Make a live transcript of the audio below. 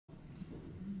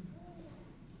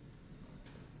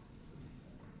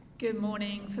Good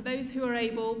morning. For those who are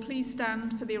able, please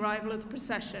stand for the arrival of the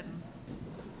procession.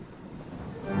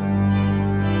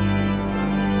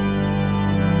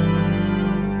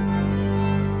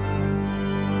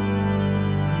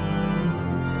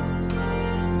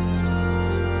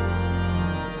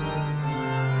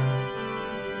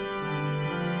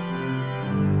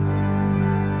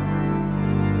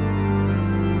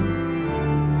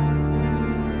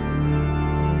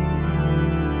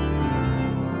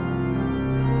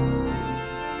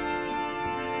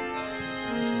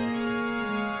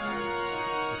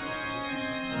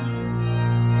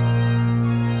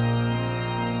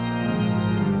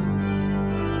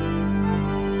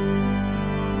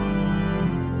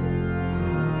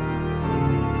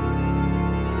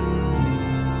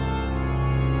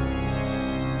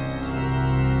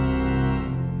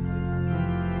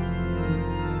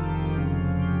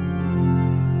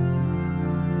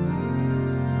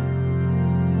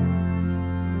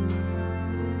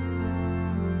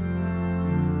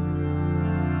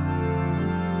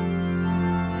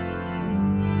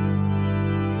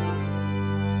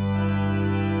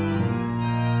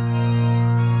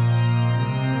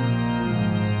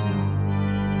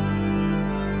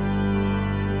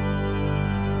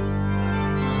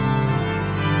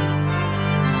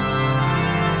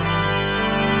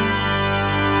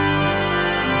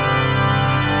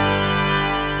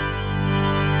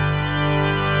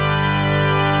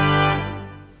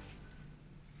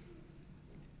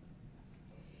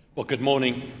 Well, good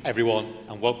morning, everyone,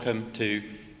 and welcome to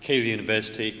Keele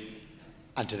University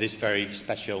and to this very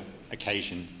special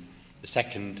occasion, the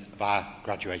second of our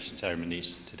graduation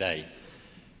ceremonies today.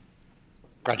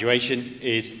 Graduation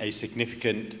is a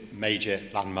significant, major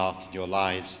landmark in your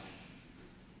lives,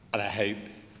 and I hope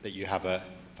that you have a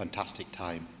fantastic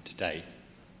time today.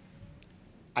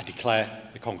 I declare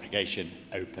the congregation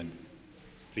open.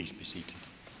 Please be seated.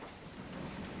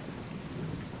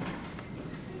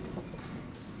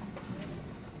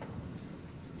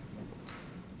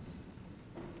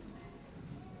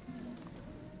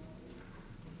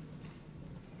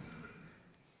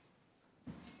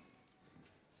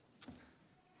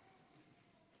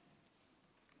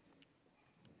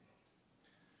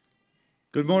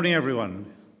 Good morning, everyone.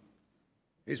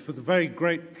 It's with a very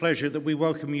great pleasure that we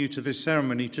welcome you to this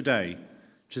ceremony today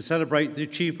to celebrate the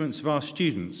achievements of our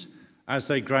students as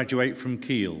they graduate from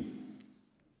Keele.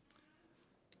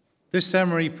 This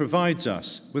ceremony provides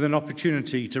us with an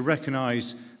opportunity to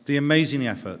recognise the amazing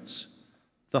efforts,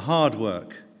 the hard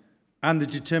work, and the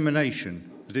determination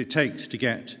that it takes to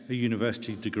get a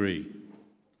university degree,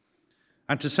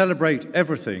 and to celebrate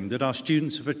everything that our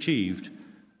students have achieved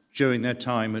during their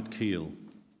time at Keele.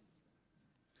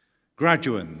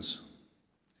 Graduands,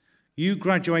 you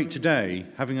graduate today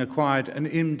having acquired an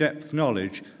in-depth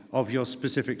knowledge of your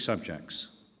specific subjects.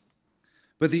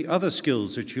 But the other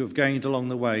skills that you have gained along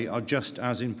the way are just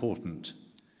as important.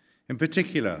 In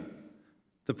particular,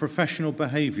 the professional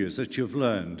behaviours that you have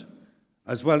learned,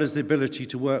 as well as the ability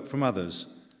to work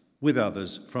with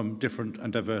others from different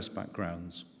and diverse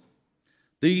backgrounds.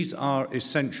 These are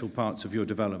essential parts of your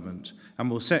development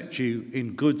and will set you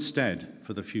in good stead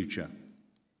for the future.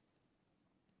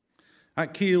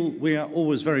 At Keele, we are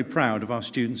always very proud of our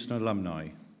students and alumni,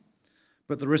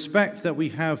 but the respect that we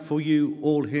have for you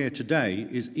all here today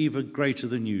is even greater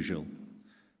than usual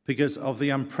because of the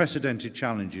unprecedented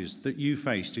challenges that you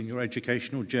faced in your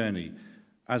educational journey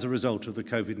as a result of the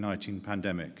COVID-19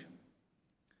 pandemic.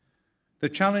 The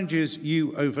challenges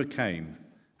you overcame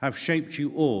have shaped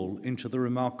you all into the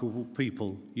remarkable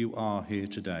people you are here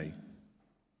today.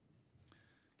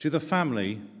 To the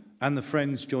family and the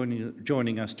friends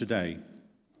joining us today,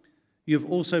 you have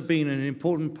also been an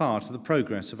important part of the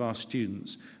progress of our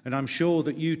students, and I'm sure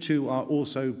that you too are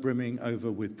also brimming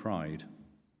over with pride.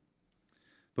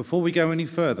 Before we go any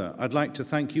further, I'd like to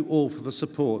thank you all for the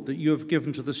support that you have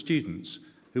given to the students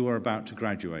who are about to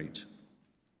graduate.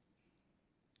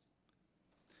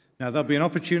 Now, there'll be an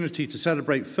opportunity to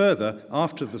celebrate further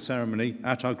after the ceremony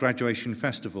at our graduation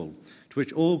festival, to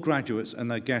which all graduates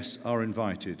and their guests are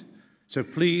invited. So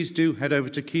please do head over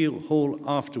to Keele Hall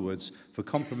afterwards for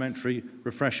complimentary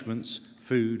refreshments,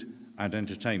 food and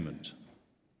entertainment.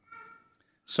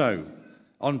 So,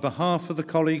 on behalf of the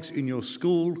colleagues in your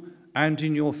school and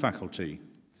in your faculty,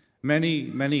 many,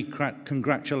 many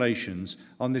congratulations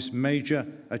on this major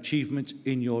achievement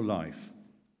in your life.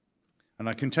 And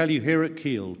I can tell you here at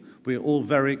Keele, we are all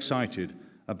very excited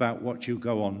about what you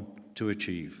go on to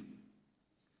achieve.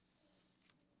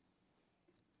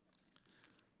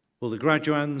 Will the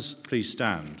graduands please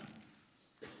stand?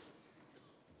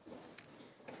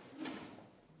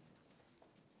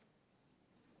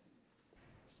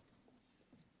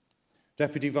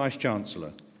 Deputy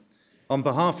Vice-Chancellor, on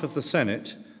behalf of the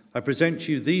Senate, I present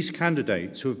to you these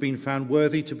candidates who have been found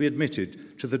worthy to be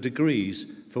admitted to the degrees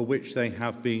for which they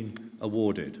have been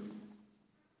awarded.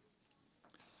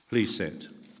 Please sit.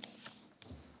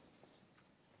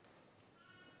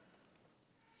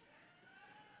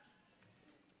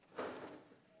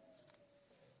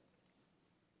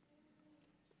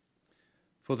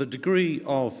 For the degree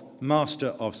of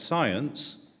Master of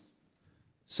Science,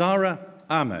 Sarah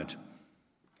Ahmed.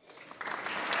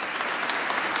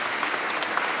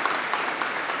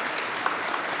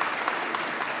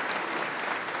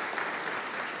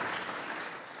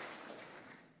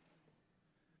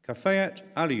 Kafayat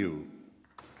Aliou.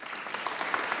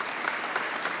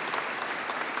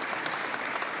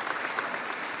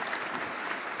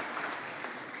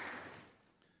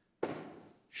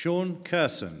 Sean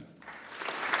Kerson.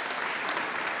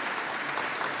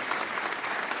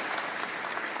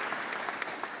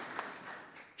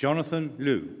 Jonathan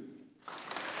Liu.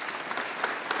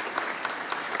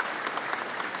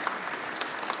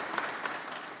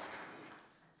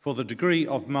 For the degree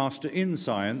of Master in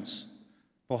Science,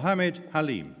 Mohammed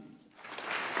Halim.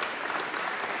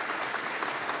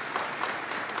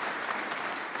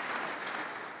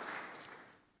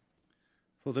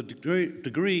 For the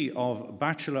degree of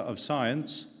Bachelor of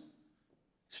Science,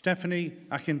 Stephanie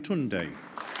Akintunde.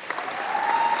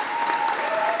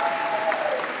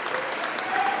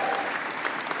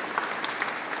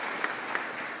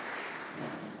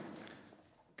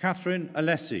 Catherine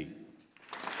Alessi.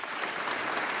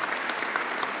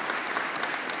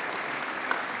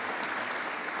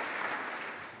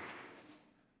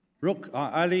 Ruk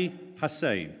Ali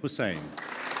Hussain.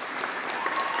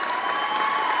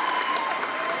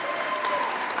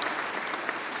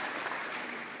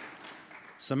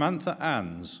 Samantha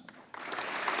Anns.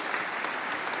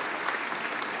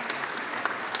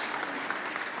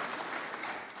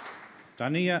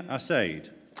 Dania Asaid.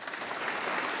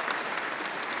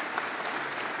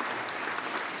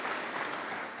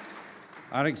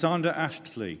 Alexander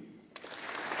Astley.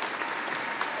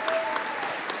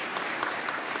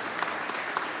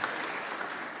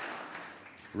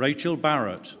 Rachel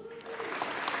Barrett.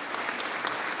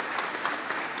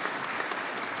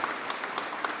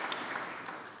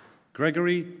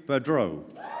 Gregory Boudreau.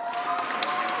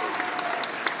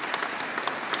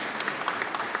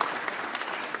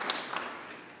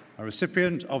 A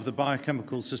recipient of the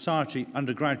Biochemical Society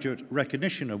Undergraduate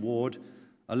Recognition Award,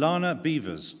 Alana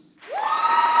Beavers.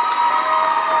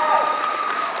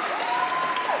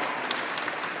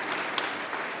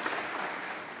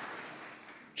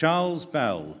 Charles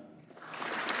Bell.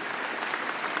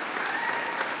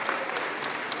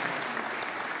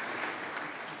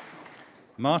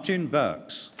 Martin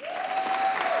Burks.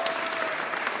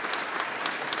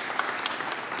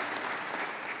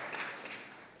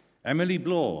 Emily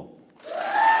Blore.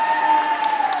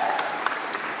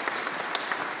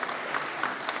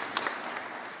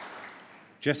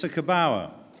 Jessica Bauer.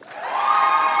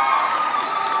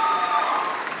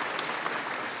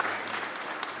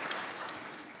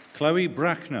 Chloe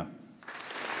Brackner.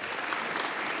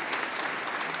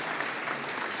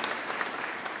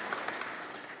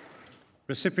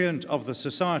 Recipient of the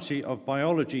Society of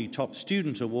Biology Top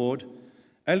Student Award,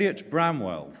 Elliot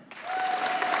Bramwell.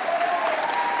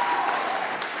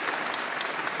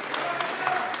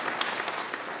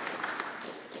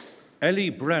 Ellie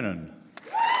Brennan.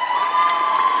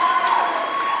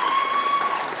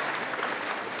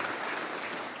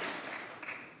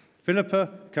 Philippa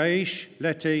Caish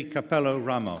Lete Capello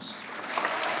Ramos.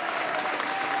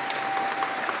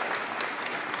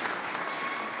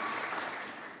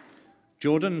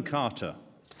 Jordan Carter.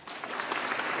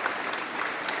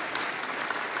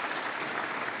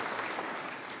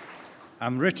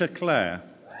 Amrita Clare.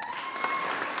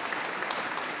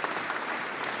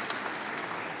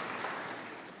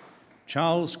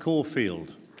 Charles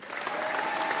Caulfield.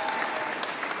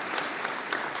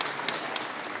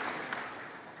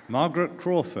 Margaret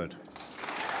Crawford.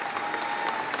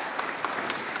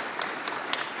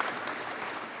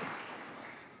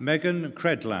 Megan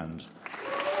Credland.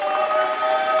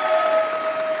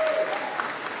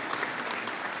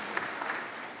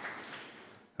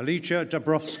 Alicia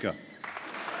Dabrowska.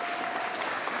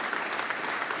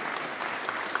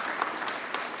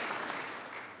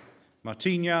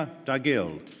 Martina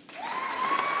Dagil.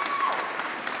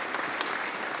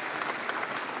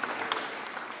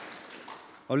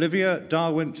 Olivia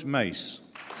Darwint Mace.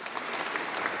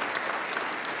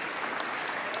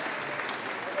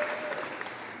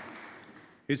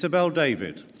 Isabel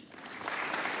David.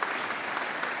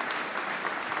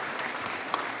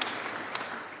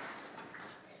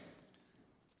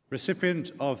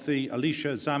 Recipient of the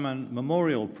Alicia Zaman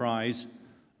Memorial Prize,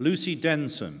 Lucy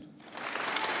Denson.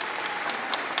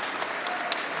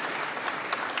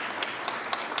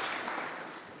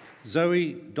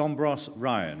 Zoe Dombros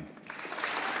Ryan.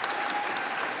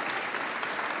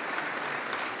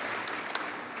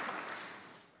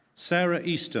 Sarah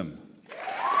Eastham.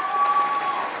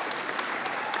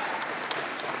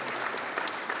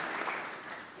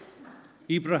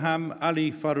 Ibrahim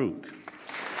Ali Farouk.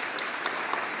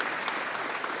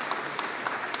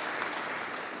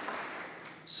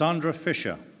 Sandra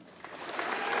Fisher.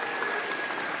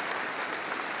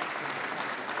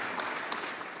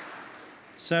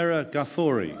 Sarah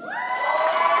Ghafouri.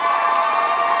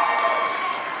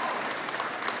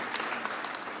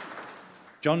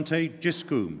 Jonte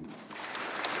Jiscoom.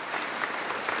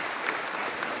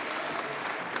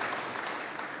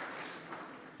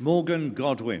 Morgan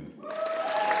Godwin.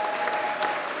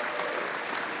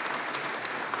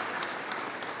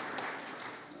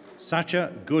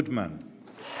 Sacha Goodman.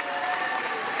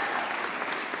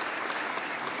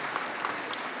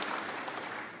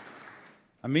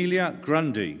 Amelia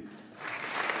Grundy.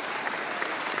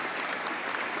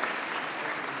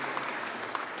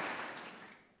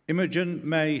 Imogen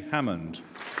May Hammond.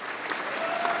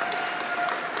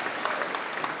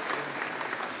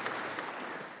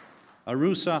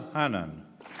 Arusa Hannan.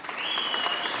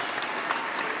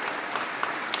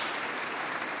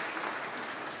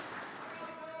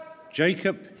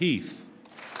 Jacob Heath.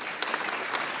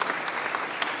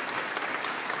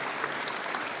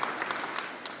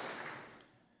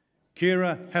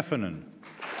 Kira Heffernan.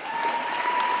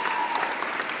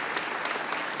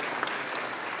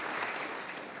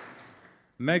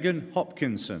 Megan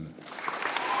Hopkinson.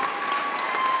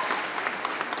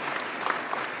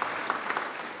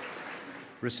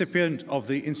 Recipient of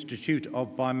the Institute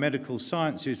of Biomedical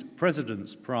Sciences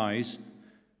President's Prize,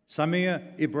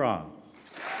 Samir Ibra.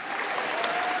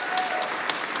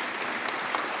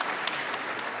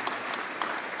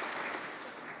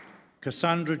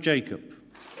 Cassandra Jacob.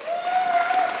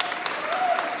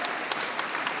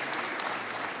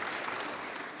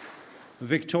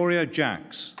 Victoria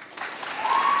Jacks.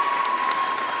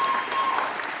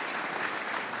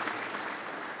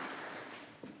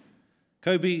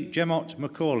 Kobe Gemot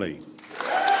Macaulay.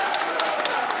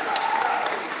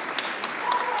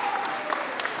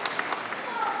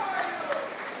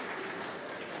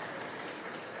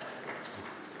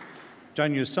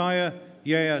 Janyusaya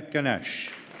Yaya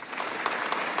Ganesh.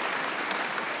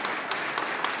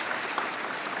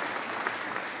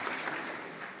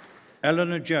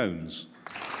 Eleanor Jones.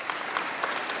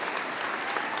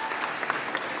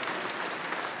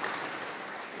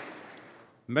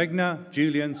 Megna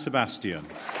Julian Sebastian.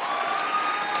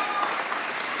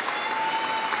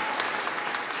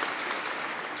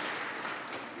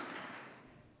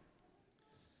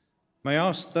 May I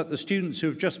ask that the students who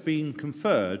have just been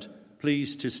conferred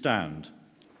please to stand.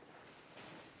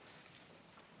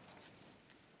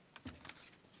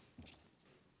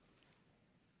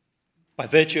 By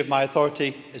virtue of my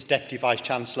authority as Deputy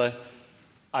Vice-Chancellor,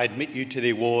 I admit you to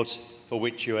the awards for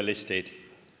which you are listed.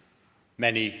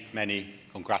 Many, many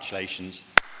congratulations.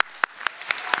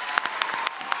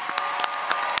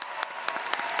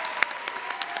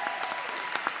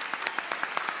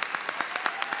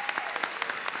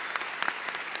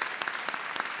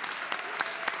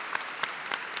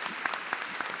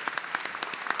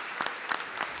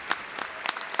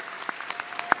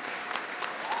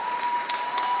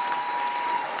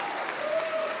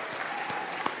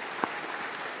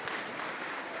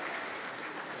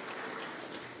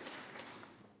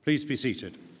 Please be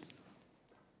seated.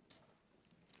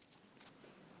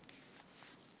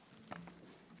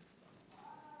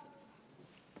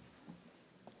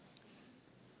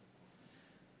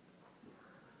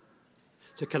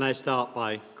 So can I start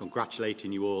by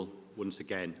congratulating you all once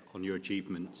again on your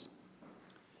achievements.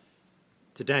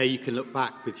 Today you can look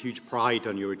back with huge pride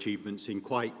on your achievements in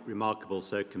quite remarkable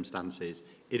circumstances.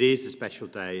 It is a special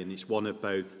day and it's one of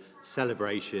both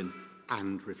celebration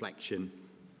and reflection.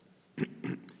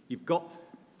 You've got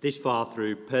this far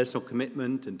through personal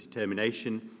commitment and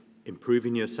determination,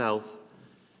 improving yourself,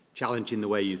 challenging the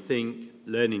way you think,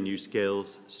 learning new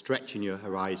skills, stretching your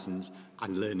horizons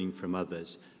and learning from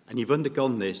others. And you've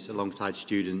undergone this alongside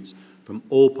students from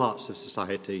all parts of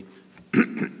society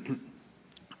and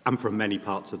from many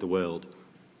parts of the world.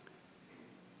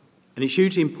 And it's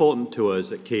hugely important to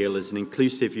us at Keele as an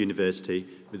inclusive university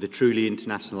with a truly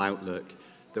international outlook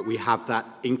that we have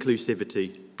that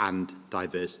inclusivity and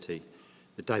diversity.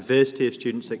 The diversity of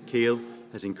students at Keele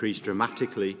has increased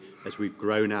dramatically as we've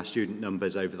grown our student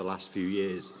numbers over the last few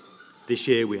years. This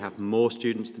year we have more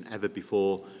students than ever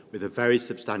before, with a very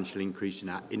substantial increase in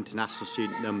our international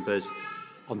student numbers,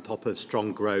 on top of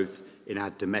strong growth in our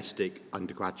domestic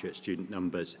undergraduate student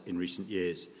numbers in recent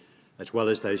years, as well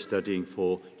as those studying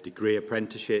for degree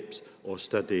apprenticeships or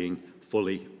studying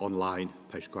fully online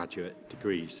postgraduate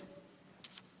degrees.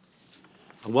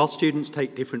 And while students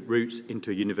take different routes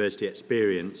into a university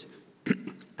experience,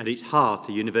 at its heart,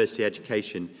 a university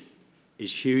education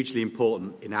is hugely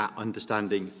important in our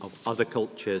understanding of other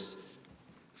cultures,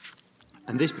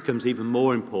 and this becomes even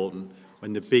more important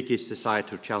when the biggest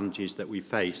societal challenges that we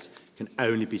face can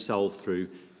only be solved through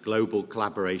global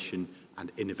collaboration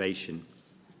and innovation.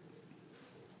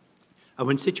 And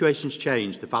when situations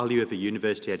change, the value of a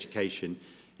university education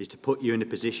is to put you in a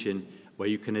position where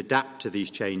you can adapt to these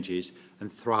changes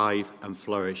and thrive and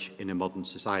flourish in a modern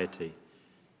society.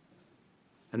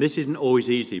 And this isn't always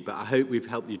easy, but I hope we've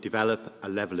helped you develop a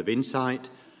level of insight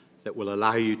that will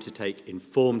allow you to take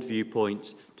informed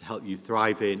viewpoints to help you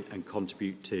thrive in and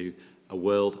contribute to a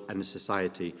world and a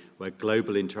society where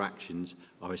global interactions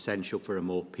are essential for a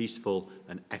more peaceful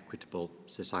and equitable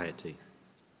society.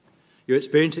 Your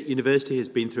experience at university has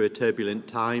been through a turbulent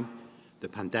time. The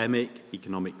pandemic,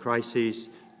 economic crises,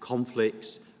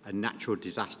 conflicts and natural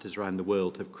disasters around the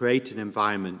world have created an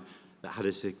environment that had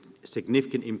a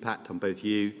significant impact on both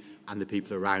you and the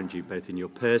people around you, both in your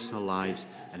personal lives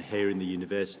and here in the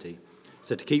university.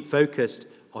 So to keep focused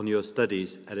on your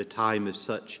studies at a time of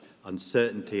such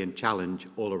uncertainty and challenge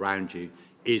all around you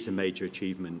is a major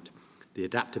achievement. The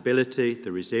adaptability,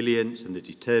 the resilience and the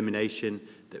determination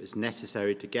that is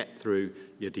necessary to get through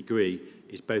your degree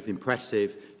is both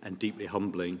impressive and deeply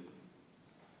humbling.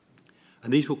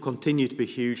 And these will continue to be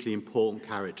hugely important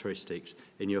characteristics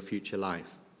in your future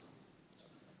life.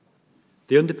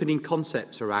 The underpinning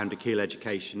concepts around a Keele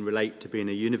education relate to being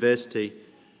a university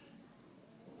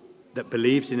that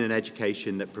believes in an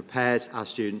education that prepares our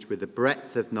students with a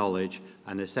breadth of knowledge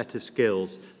and a set of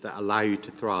skills that allow you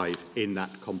to thrive in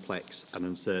that complex and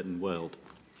uncertain world.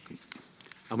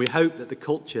 And we hope that the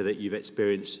culture that you've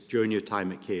experienced during your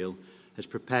time at Keele has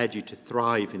prepared you to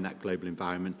thrive in that global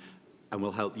environment and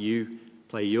will help you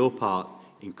play your part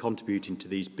in contributing to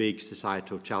these big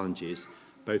societal challenges,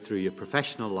 both through your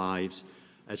professional lives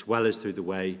as well as through the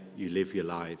way you live your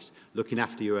lives, looking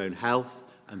after your own health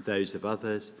and those of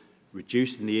others,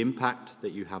 reducing the impact that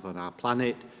you have on our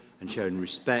planet, and showing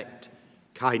respect,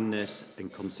 kindness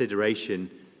and consideration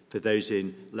for those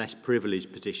in less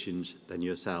privileged positions than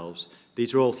yourselves.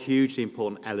 These are all hugely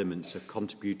important elements of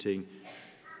contributing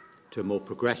to a more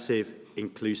progressive,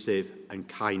 inclusive and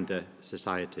kinder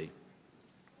society.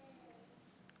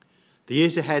 The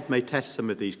years ahead may test some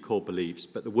of these core beliefs,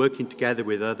 but the working together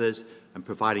with others and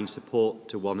providing support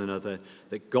to one another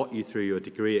that got you through your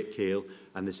degree at Keele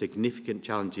and the significant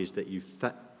challenges that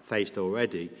you've faced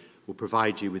already will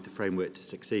provide you with the framework to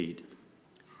succeed.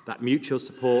 That mutual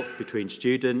support between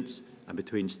students and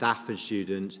between staff and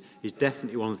students is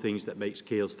definitely one of the things that makes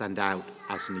Keele stand out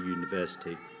as a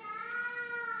university.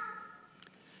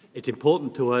 It's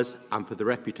important to us and for the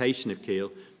reputation of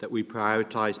Keele that we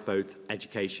prioritise both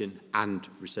education and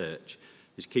research.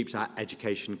 This keeps our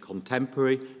education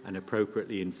contemporary and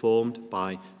appropriately informed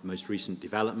by the most recent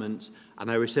developments, and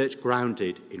our research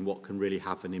grounded in what can really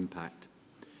have an impact.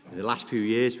 In the last few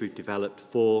years, we've developed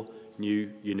 4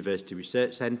 new university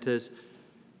research centres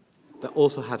that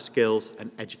also have skills and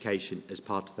education as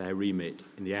part of their remit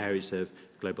in the areas of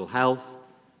global health,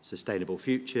 sustainable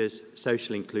futures,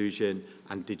 social inclusion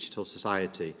and digital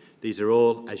society. These are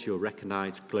all, as you'll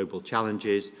recognise, global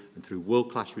challenges, and through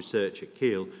world-class research at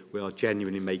Keele, we are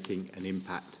genuinely making an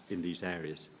impact in these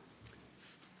areas.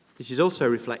 This is also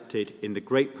reflected in the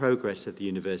great progress of the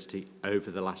university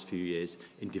over the last few years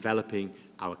in developing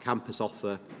our campus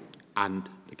offer and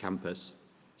the campus,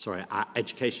 our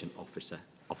education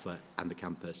offer and the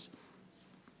campus.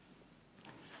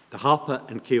 The Harper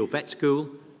and Keele Vet School,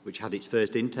 which had its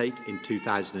first intake in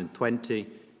 2020,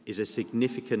 is a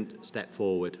significant step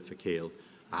forward for Keele.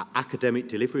 Our academic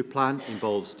delivery plan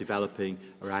involves developing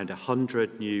around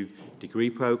 100 new degree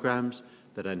programmes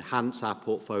that enhance our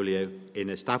portfolio in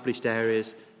established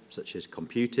areas such as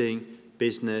computing,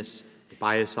 business, the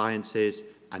biosciences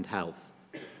and health.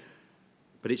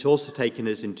 But it's also taken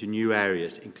us into new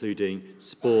areas, including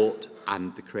sport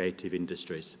and the creative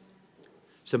industries.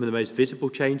 Some of the most visible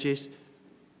changes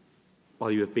while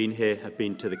you have been here have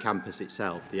been to the campus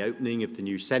itself. The opening of the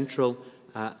new central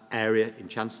area in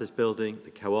Chancellor's Building, the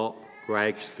Co-op,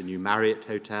 Greg's, the new Marriott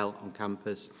Hotel on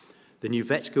campus. The new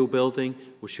vet school building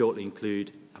will shortly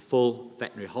include a full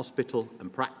veterinary hospital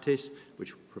and practice,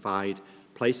 which will provide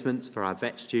placements for our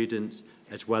vet students,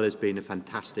 as well as being a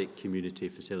fantastic community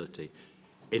facility.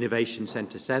 Innovation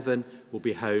Centre 7 will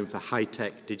be home for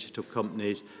high-tech digital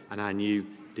companies and our new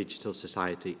Digital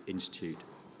Society Institute.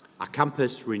 Our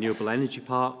campus renewable energy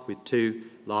park with 2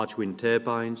 large wind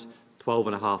turbines,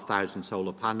 12,500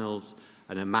 solar panels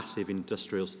and a massive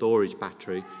industrial storage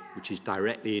battery, which is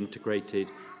directly integrated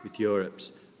with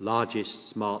Europe's largest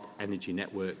smart energy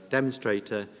network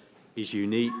demonstrator, is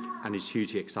unique and is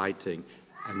hugely exciting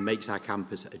and makes our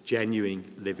campus a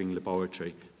genuine living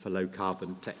laboratory for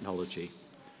low-carbon technology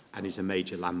and is a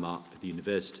major landmark for the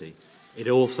university. It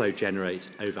also generates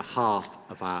over half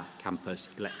of our campus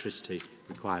electricity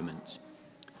requirements.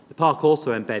 The park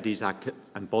also embodies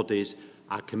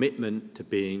our commitment to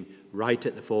being right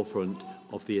at the forefront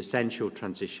of the essential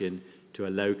transition to a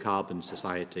low-carbon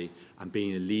society and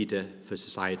being a leader for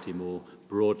society more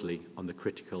broadly on the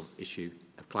critical issue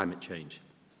of climate change.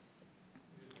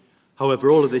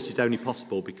 However, all of this is only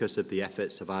possible because of the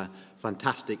efforts of our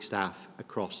fantastic staff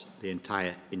across the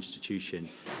entire institution,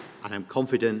 and I'm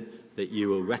confident that you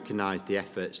will recognise the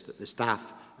efforts that the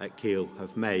staff at Keele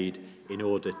have made in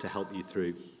order to help you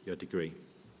through your degree.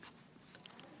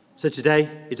 So today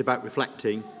is about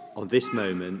reflecting on this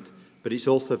moment, but it's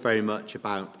also very much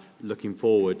about looking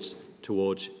forwards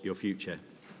towards your future.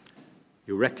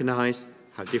 You'll recognise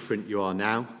how different you are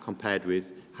now compared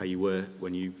with how you were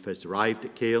when you first arrived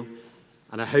at Keele,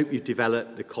 and I hope you've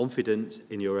developed the confidence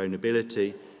in your own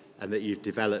ability and that you've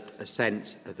developed a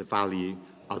sense of the value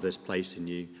others place in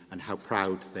you and how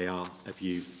proud they are of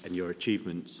you and your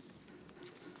achievements.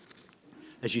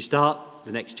 As you start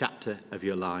the next chapter of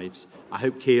your lives, I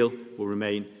hope Keele will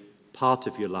remain part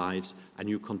of your lives and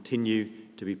you continue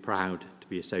to be proud to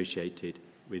be associated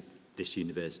with this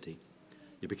university.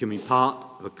 You're becoming part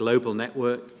of a global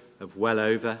network of well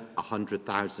over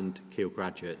 100,000 Keele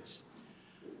graduates.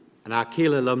 And our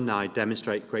Keele alumni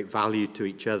demonstrate great value to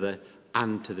each other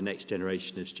and to the next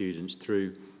generation of students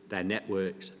through their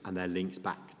networks and their links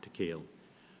back to Keele.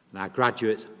 And our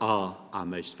graduates are our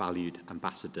most valued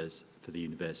ambassadors for the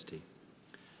university.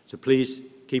 So please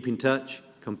keep in touch,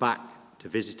 come back to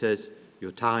visit us.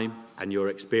 Your time and your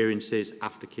experiences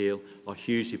after Keele are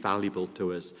hugely valuable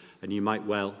to us, and you might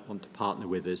well want to partner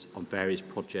with us on various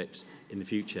projects in the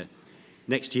future.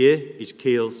 Next year is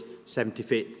Keele's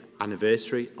 75th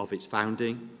anniversary of its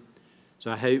founding,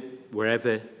 so I hope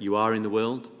wherever you are in the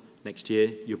world, next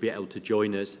year you'll be able to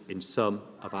join us in some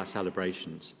of our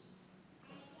celebrations.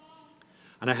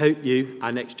 And I hope you,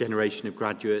 our next generation of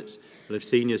graduates, will have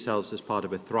seen yourselves as part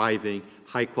of a thriving,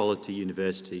 high-quality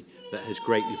university that has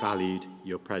greatly valued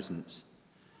your presence.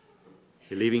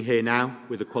 You're leaving here now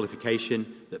with a qualification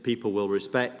that people will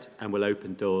respect and will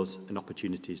open doors and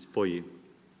opportunities for you.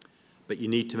 But you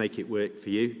need to make it work for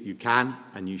you. You can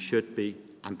and you should be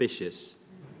ambitious.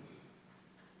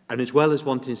 And as well as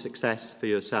wanting success for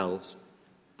yourselves,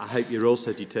 I hope you're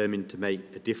also determined to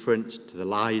make a difference to the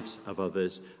lives of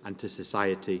others and to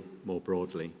society more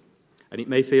broadly. And it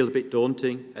may feel a bit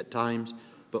daunting at times,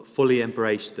 but fully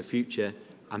embrace the future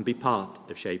and be part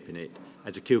of shaping it.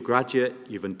 As a Keele graduate,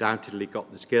 you've undoubtedly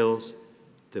got the skills,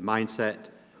 the mindset,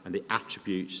 and the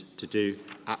attributes to do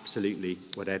absolutely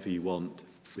whatever you want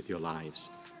with your lives.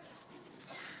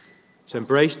 So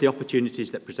embrace the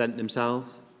opportunities that present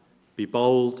themselves, be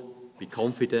bold, be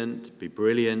confident, be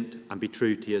brilliant, and be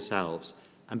true to yourselves,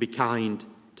 and be kind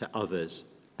to others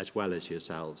as well as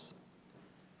yourselves.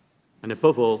 And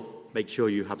above all, make sure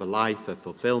you have a life of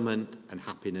fulfilment and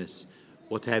happiness,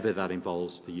 whatever that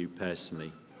involves for you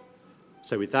personally.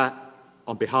 So with that,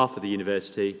 on behalf of the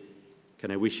university,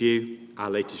 can I wish you, our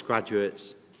latest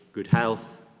graduates, good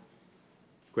health,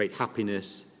 great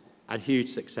happiness, and huge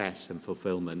success and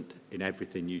fulfilment in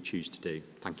everything you choose to do.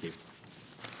 Thank you.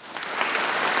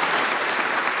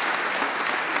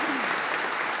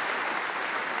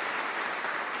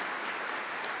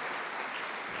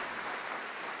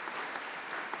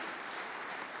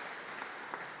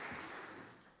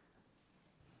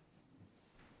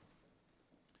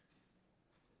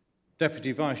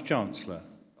 Deputy Vice-Chancellor,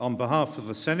 on behalf of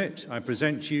the Senate, I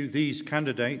present to you these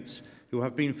candidates who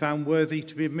have been found worthy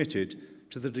to be admitted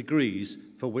to the degrees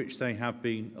for which they have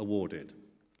been awarded.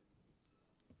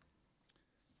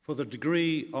 For the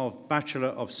degree of Bachelor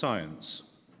of Science,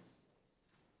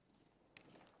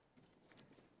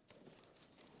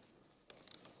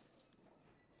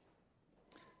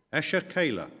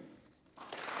 Keele.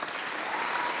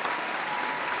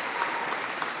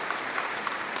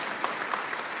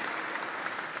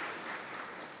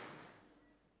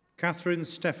 Catherine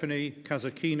Stephanie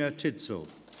Kazakina Tidsel.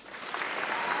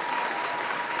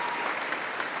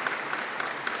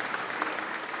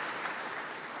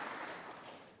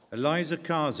 Eliza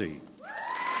Kazi.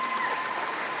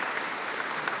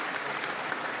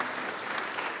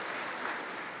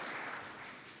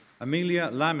 Amelia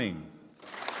Lamming.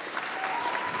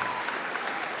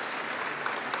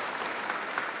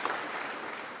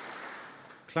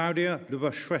 Claudia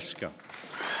Lubashweska.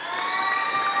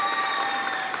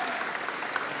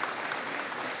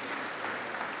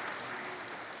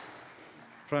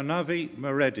 Pranavi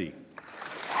Moreddy.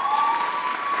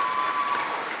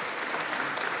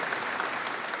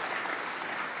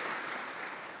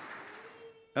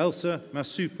 Elsa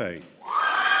Masupe.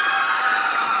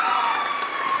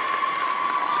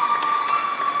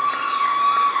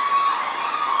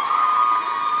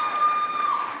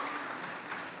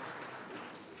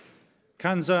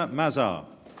 Kanza Mazar.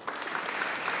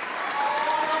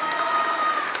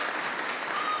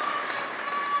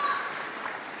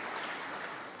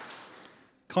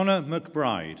 Connor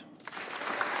McBride.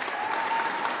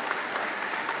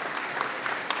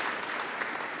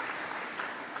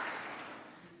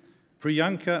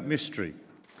 Priyanka Mistry.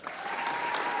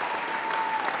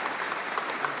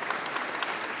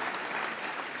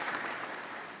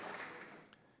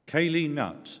 Kaylee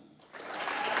Nutt.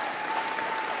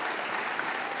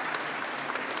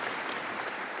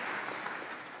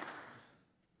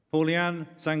 Paulianne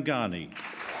Zangani.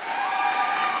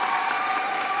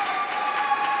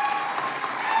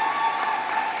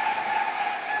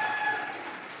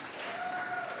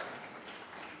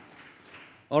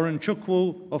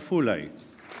 Oranchukwu Ofule.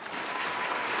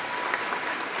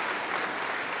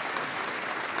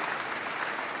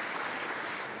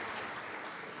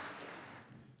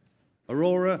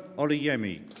 Aurora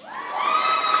Oliyemi.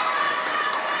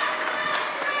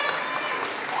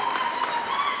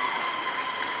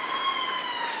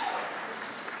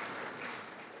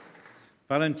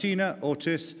 Valentina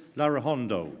Ortiz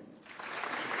Larahondo.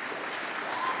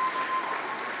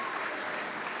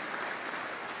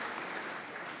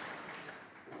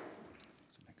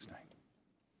 What's the next name?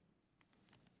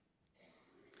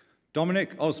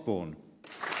 Dominic Osborne.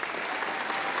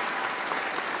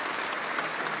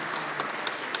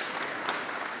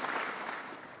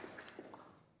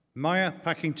 Maya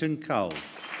Packington Cull.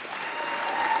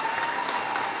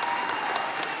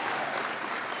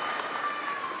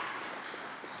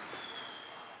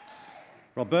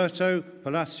 Roberto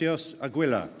Palacios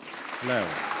Aguila, Leo.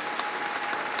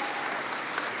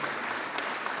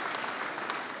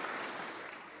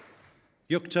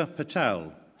 Yukta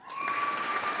Patel.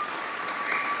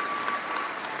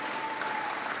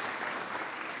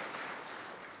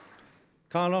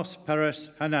 Carlos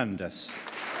Perez Hernandez.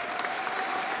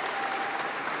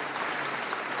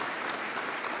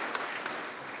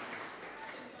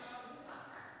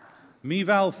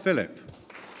 Mival Philip.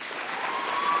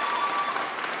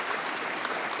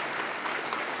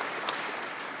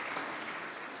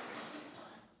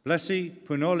 Blessy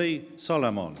Punoli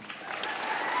Solomon.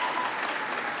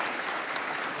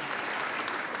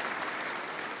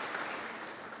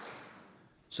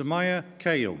 Samaya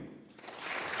Kayum.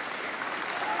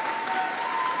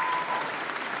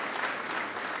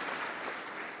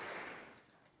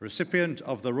 Recipient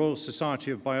of the Royal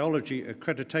Society of Biology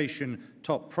Accreditation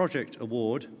Top Project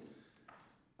Award,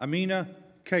 Amina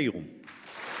Kayum.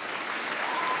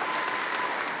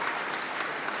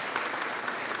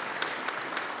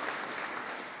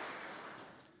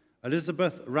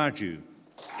 Elizabeth Raju.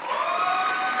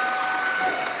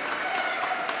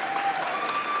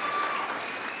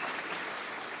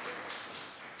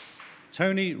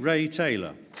 Tony Ray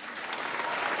Taylor.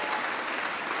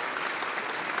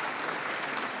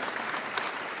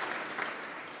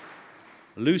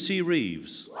 Lucy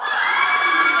Reeves.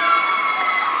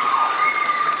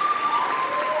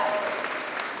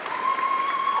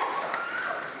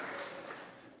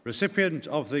 Recipient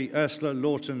of the Ursula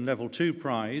Lawton Level 2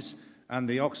 Prize and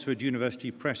the Oxford University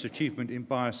Press Achievement in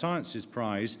Biosciences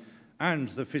Prize and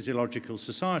the Physiological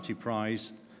Society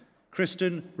Prize,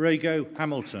 Kristen Rago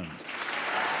Hamilton.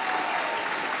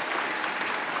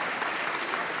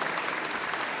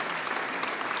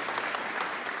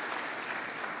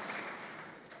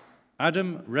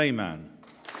 Adam Rayman.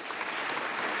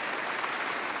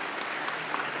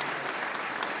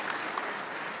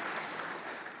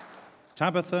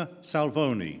 Tabitha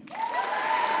Salvoni.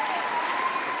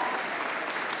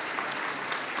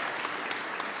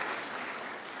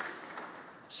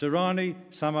 Sarani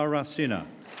Samarasina.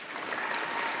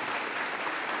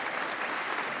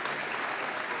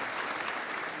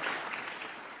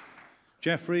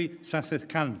 Jeffrey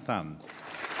Sathithkanthan.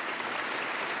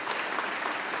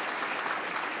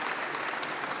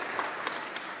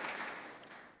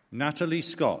 Natalie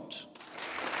Scott.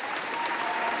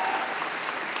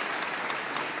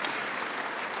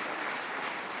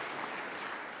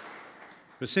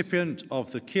 Recipient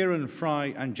of the Kieran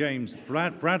Fry and James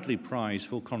Bradley Prize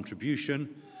for Contribution,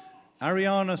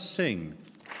 Ariana Singh.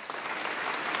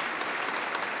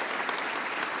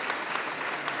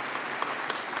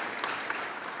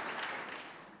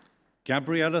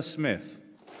 Gabriella Smith.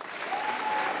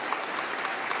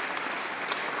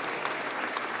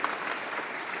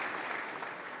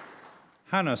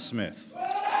 Hannah Smith.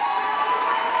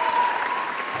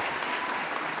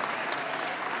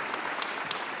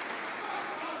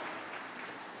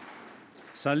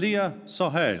 Salia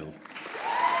Sohail.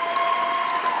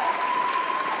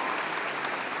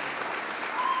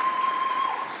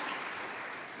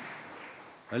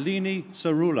 Alini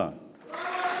Sarula.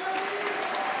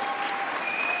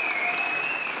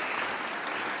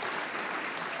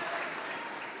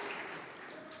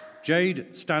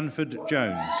 Jade Stanford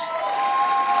Jones.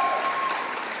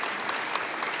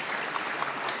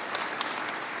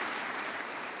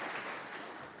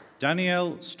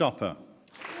 Danielle Stopper.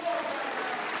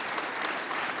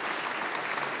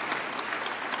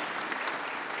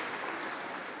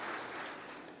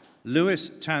 Lewis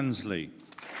Tansley.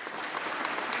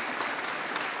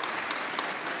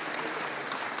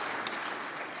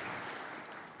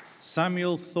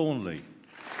 Samuel Thornley.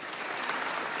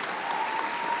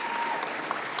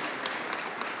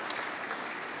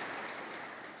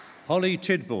 Holly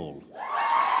Tidball.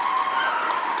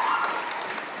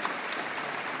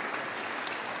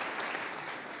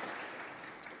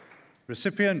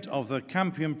 Recipient of the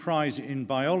Campion Prize in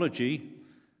Biology,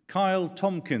 Kyle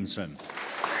Tompkinson.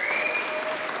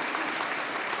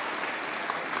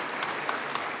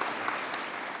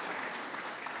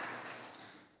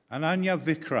 Ananya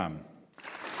Vikram.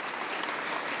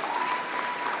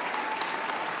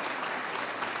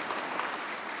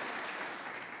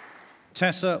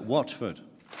 Tessa Watford.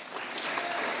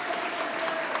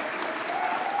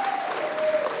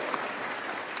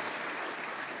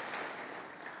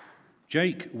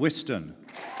 Jake Whiston.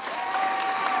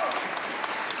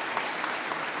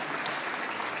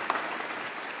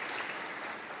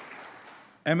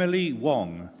 Emily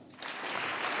Wong.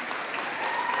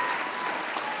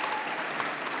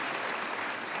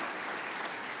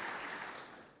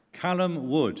 Callum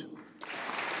Wood.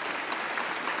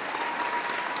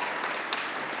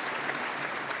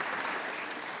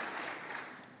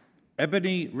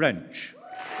 Ebony Wrench.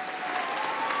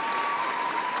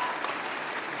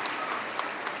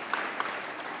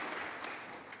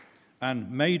 And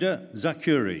Maida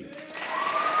Zakuri.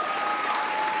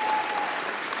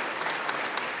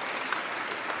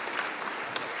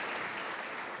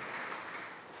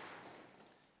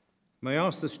 May I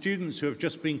ask the students who have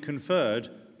just been conferred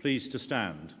please to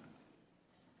stand.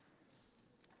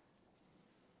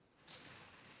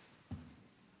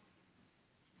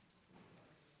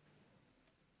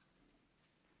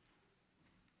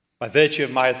 By virtue of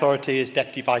my authority as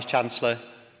Deputy Vice-Chancellor,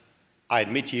 I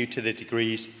admit you to the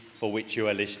degrees for which you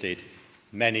are listed.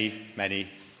 Many, many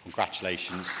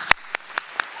congratulations.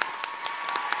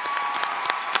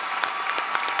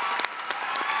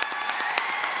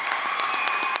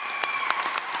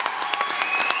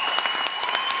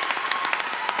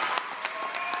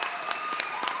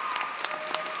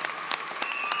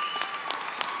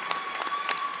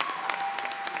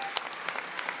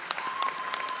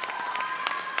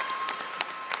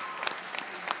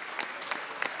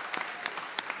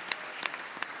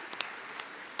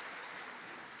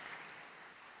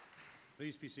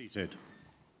 Please be seated.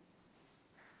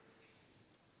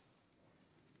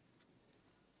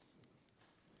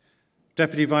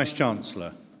 Deputy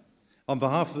Vice-Chancellor, on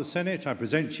behalf of the Senate, I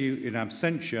present to you in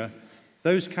absentia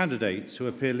those candidates who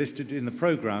appear listed in the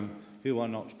programme who are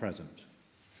not present.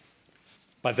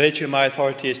 By virtue of my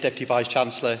authority as Deputy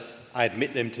Vice-Chancellor, I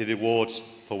admit them to the awards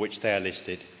for which they are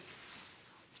listed.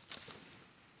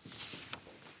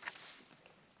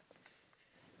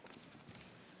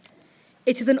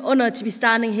 It is an honour to be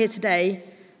standing here today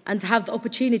and to have the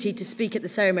opportunity to speak at the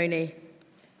ceremony.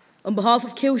 On behalf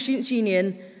of Keele Students'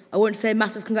 Union, I want to say a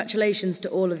massive congratulations to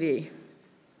all of you.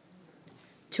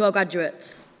 To our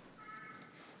graduates,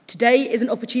 today is an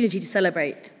opportunity to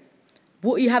celebrate.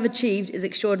 What you have achieved is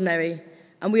extraordinary,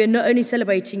 and we are not only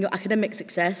celebrating your academic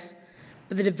success,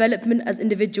 but the development as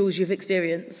individuals you've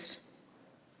experienced.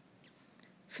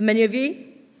 For many of you,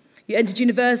 you entered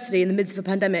university in the midst of a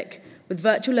pandemic with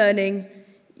virtual learning,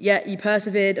 yet you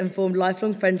persevered and formed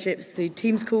lifelong friendships through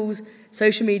Teams calls,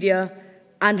 social media,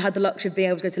 and had the luxury of being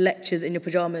able to go to lectures in your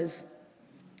pyjamas.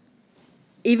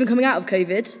 Even coming out of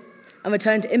COVID and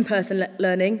returning to in-person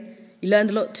learning, you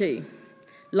learned a lot too,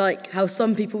 like how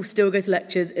some people still go to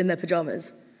lectures in their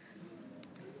pyjamas.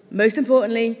 Most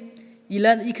importantly, you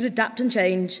learned that you could adapt and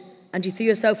change, and you threw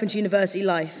yourself into university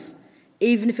life,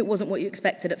 even if it wasn't what you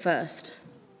expected at first.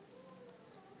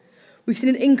 We've seen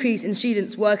an increase in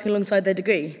students working alongside their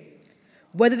degree.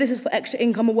 Whether this is for extra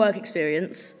income or work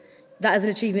experience, that is an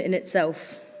achievement in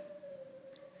itself.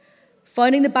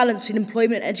 Finding the balance between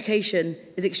employment and education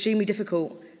is extremely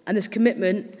difficult, and this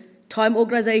commitment, time,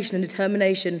 organisation and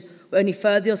determination will only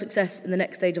further your success in the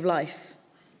next stage of life.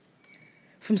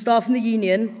 From staff in the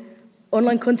union,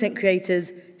 online content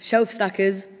creators, shelf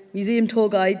stackers, museum tour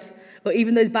guides, or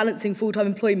even those balancing full-time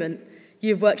employment,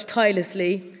 you have worked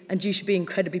tirelessly and you should be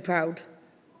incredibly proud.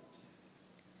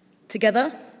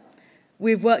 Together,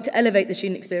 we have worked to elevate the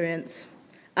student experience,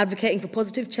 advocating for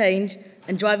positive change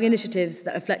and driving initiatives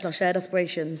that reflect our shared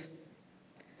aspirations.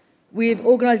 We have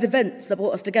organised events that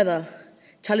brought us together,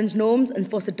 challenged norms and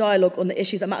fostered dialogue on the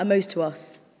issues that matter most to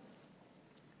us.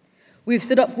 We have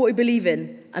stood up for what we believe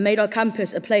in and made our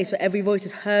campus a place where every voice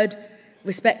is heard,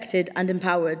 respected and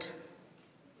empowered.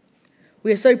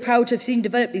 We are so proud to have seen you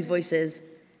develop these voices,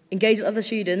 engage with other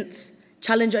students,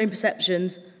 challenge our own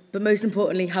perceptions, but most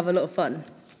importantly, have a lot of fun.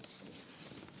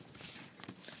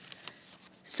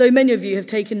 So many of you have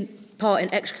taken part in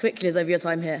extracurriculars over your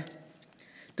time here.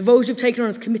 The roles you've taken on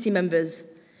as committee members,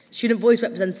 student voice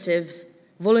representatives,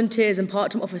 volunteers and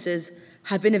part-time officers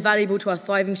have been invaluable to our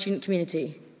thriving student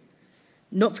community.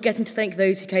 Not forgetting to thank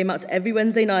those who came out every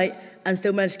Wednesday night and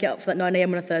still managed to get up for that 9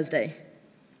 a.m. on a Thursday.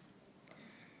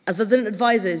 As resident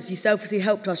advisors, you selflessly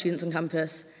helped our students on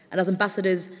campus, and as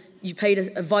ambassadors, you played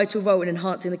a vital role in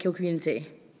enhancing the Keele community.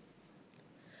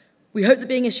 We hope that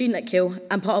being a student at Keele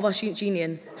and part of our Students'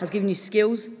 Union has given you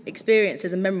skills,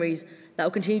 experiences and memories that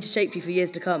will continue to shape you for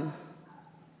years to come.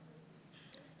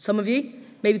 Some of you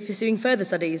may be pursuing further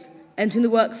studies, entering the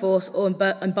workforce or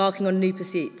embarking on a new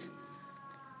pursuit.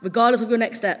 Regardless of your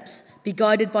next steps, be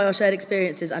guided by our shared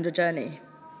experiences and your journey.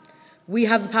 We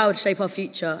have the power to shape our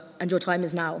future, and your time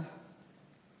is now.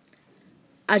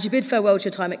 As you bid farewell to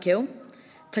your time at Keele,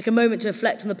 take a moment to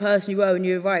reflect on the person you were when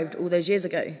you arrived all those years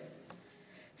ago.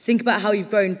 Think about how you've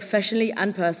grown professionally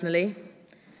and personally,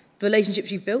 the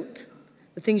relationships you've built,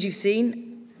 the things you've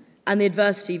seen, and the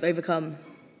adversity you've overcome.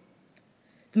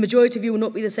 The majority of you will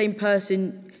not be the same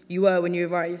person you were when you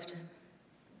arrived.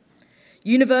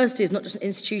 University is not just an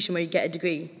institution where you get a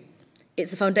degree.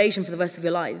 It's the foundation for the rest of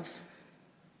your lives.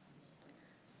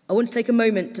 I want to take a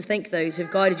moment to thank those who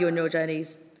have guided you on your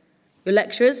journeys. Your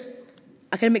lecturers,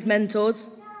 academic mentors,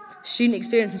 student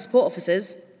experience and support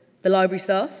officers, the library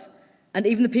staff, and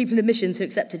even the people in admissions who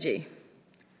accepted you.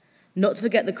 Not to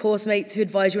forget the course mates who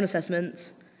advised you on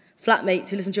assessments, flatmates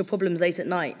who listened to your problems late at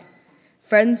night,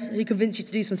 friends who convinced you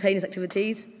to do spontaneous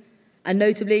activities, and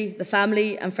notably the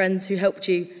family and friends who helped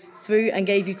you through and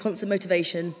gave you constant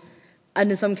motivation, and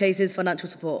in some cases, financial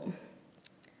support.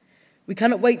 We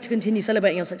cannot wait to continue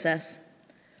celebrating your success.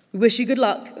 We wish you good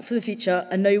luck for the future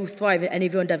and know you will thrive in any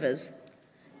of your endeavours.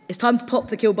 It's time to pop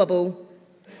the Keele bubble.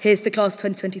 Here's the class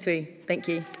 2023. Thank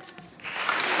you.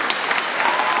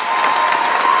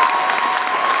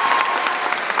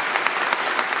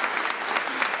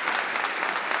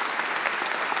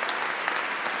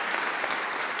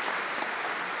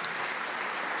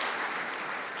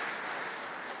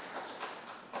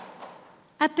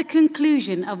 At the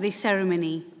conclusion of this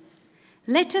ceremony,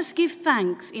 let us give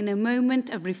thanks in a moment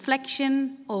of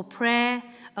reflection or prayer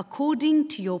according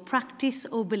to your practice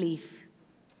or belief.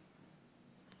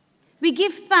 We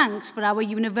give thanks for our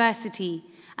university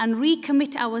and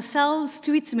recommit ourselves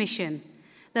to its mission,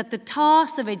 that the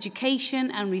tasks of education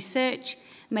and research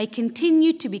may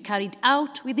continue to be carried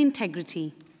out with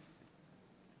integrity.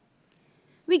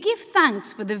 We give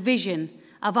thanks for the vision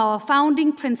of our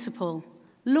founding principal,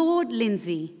 Lord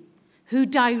Lindsay, who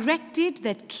directed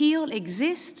that Keele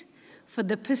exist for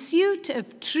the pursuit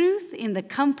of truth in the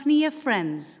company of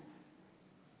friends.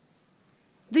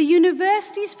 The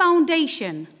university's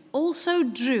foundation also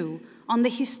drew on the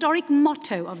historic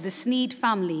motto of the Sneed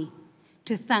family,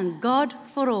 to thank God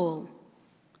for all.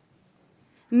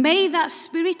 May that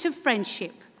spirit of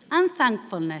friendship and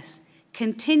thankfulness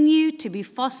continue to be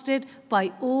fostered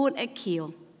by all at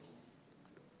Keele.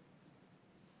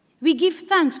 We give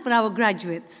thanks for our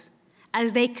graduates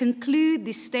as they conclude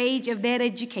this stage of their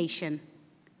education.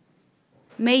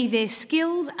 May their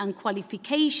skills and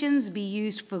qualifications be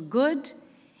used for good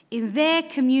in their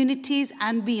communities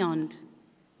and beyond.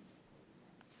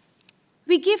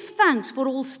 We give thanks for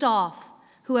all staff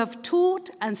who have taught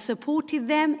and supported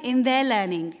them in their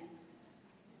learning.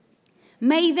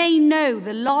 May they know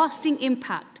the lasting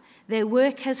impact their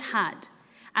work has had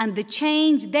and the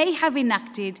change they have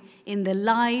enacted in the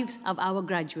lives of our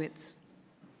graduates.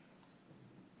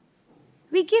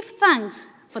 We give thanks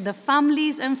for the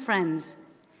families and friends,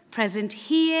 present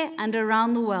here and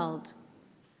around the world.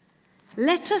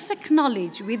 Let us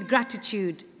acknowledge with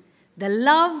gratitude the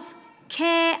love,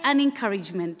 care, and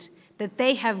encouragement that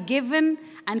they have given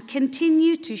and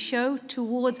continue to show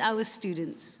towards our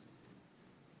students.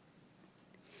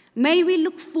 May we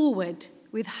look forward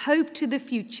with hope to the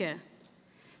future,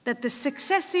 that the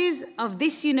successes of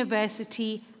this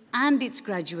university and its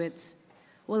graduates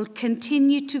will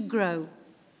continue to grow,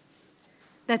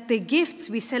 that the gifts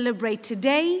we celebrate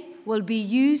today will be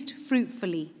used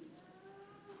fruitfully,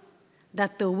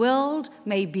 that the world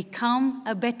may become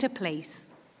a better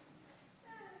place.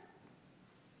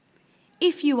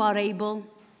 If you are able,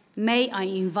 may I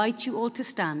invite you all to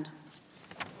stand.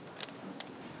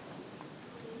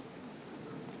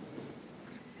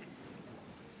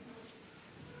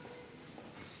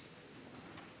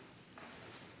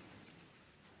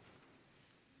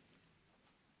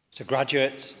 So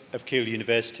graduates of Keele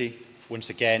University, once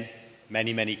again,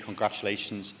 many, many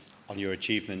congratulations on your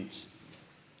achievements.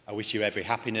 I wish you every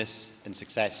happiness and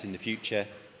success in the future,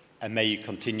 and may you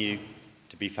continue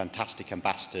to be fantastic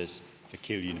ambassadors for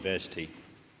Keele University.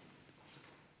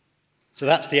 So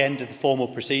that's the end of the formal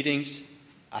proceedings.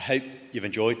 I hope you've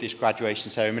enjoyed this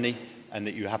graduation ceremony and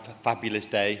that you have a fabulous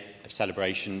day of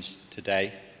celebrations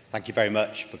today. Thank you very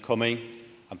much for coming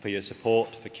and for your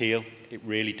support for Keele. It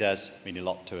really does mean a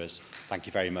lot to us. Thank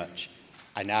you very much.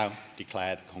 I now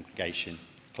declare the congregation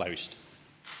closed.